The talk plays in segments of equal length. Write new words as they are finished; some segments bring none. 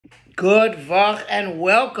Good vach and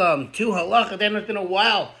welcome to Halacha A. It's been a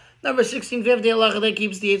while. Number 1650, Halacha A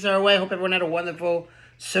keeps the Yetzer Hara away. Hope everyone had a wonderful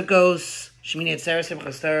Sukkos, Shemini Atzeret,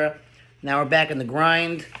 Simchas Torah. Now we're back in the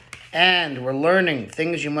grind, and we're learning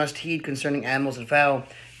things you must heed concerning animals and fowl.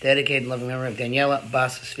 Dedicated and loving memory of Daniela,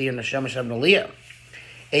 Bas, Sfir, Neshama, Shabbat, Aliyah.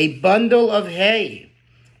 A bundle of hay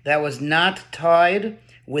that was not tied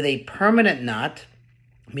with a permanent knot,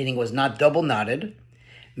 meaning was not double knotted,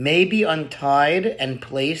 may be untied and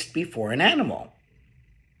placed before an animal.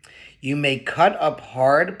 You may cut up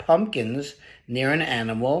hard pumpkins near an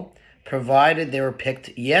animal, provided they were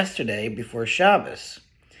picked yesterday before Shabbos.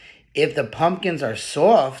 If the pumpkins are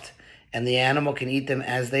soft and the animal can eat them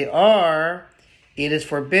as they are, it is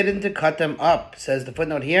forbidden to cut them up. Says the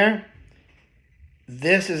footnote here,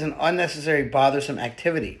 this is an unnecessary, bothersome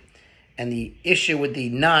activity. And the issue with the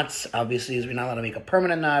knots, obviously, is we're not allowed to make a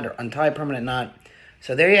permanent knot or untie a permanent knot.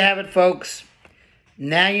 So there you have it, folks.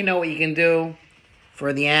 Now you know what you can do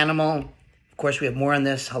for the animal. Of course, we have more on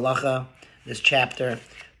this halacha, this chapter.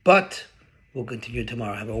 But we'll continue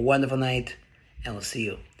tomorrow. Have a wonderful night, and we'll see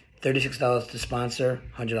you. $36 to sponsor,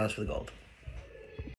 $100 for the gold.